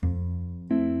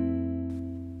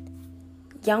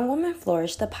Young Women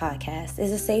Flourish, the podcast,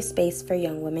 is a safe space for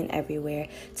young women everywhere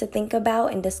to think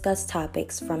about and discuss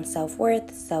topics from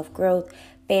self-worth, self-growth,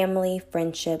 family,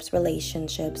 friendships,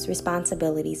 relationships,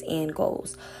 responsibilities, and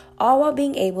goals, all while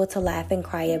being able to laugh and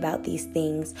cry about these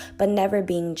things, but never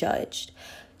being judged.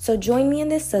 So join me in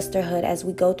this sisterhood as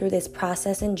we go through this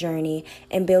process and journey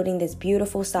in building this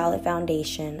beautiful, solid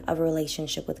foundation of a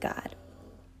relationship with God.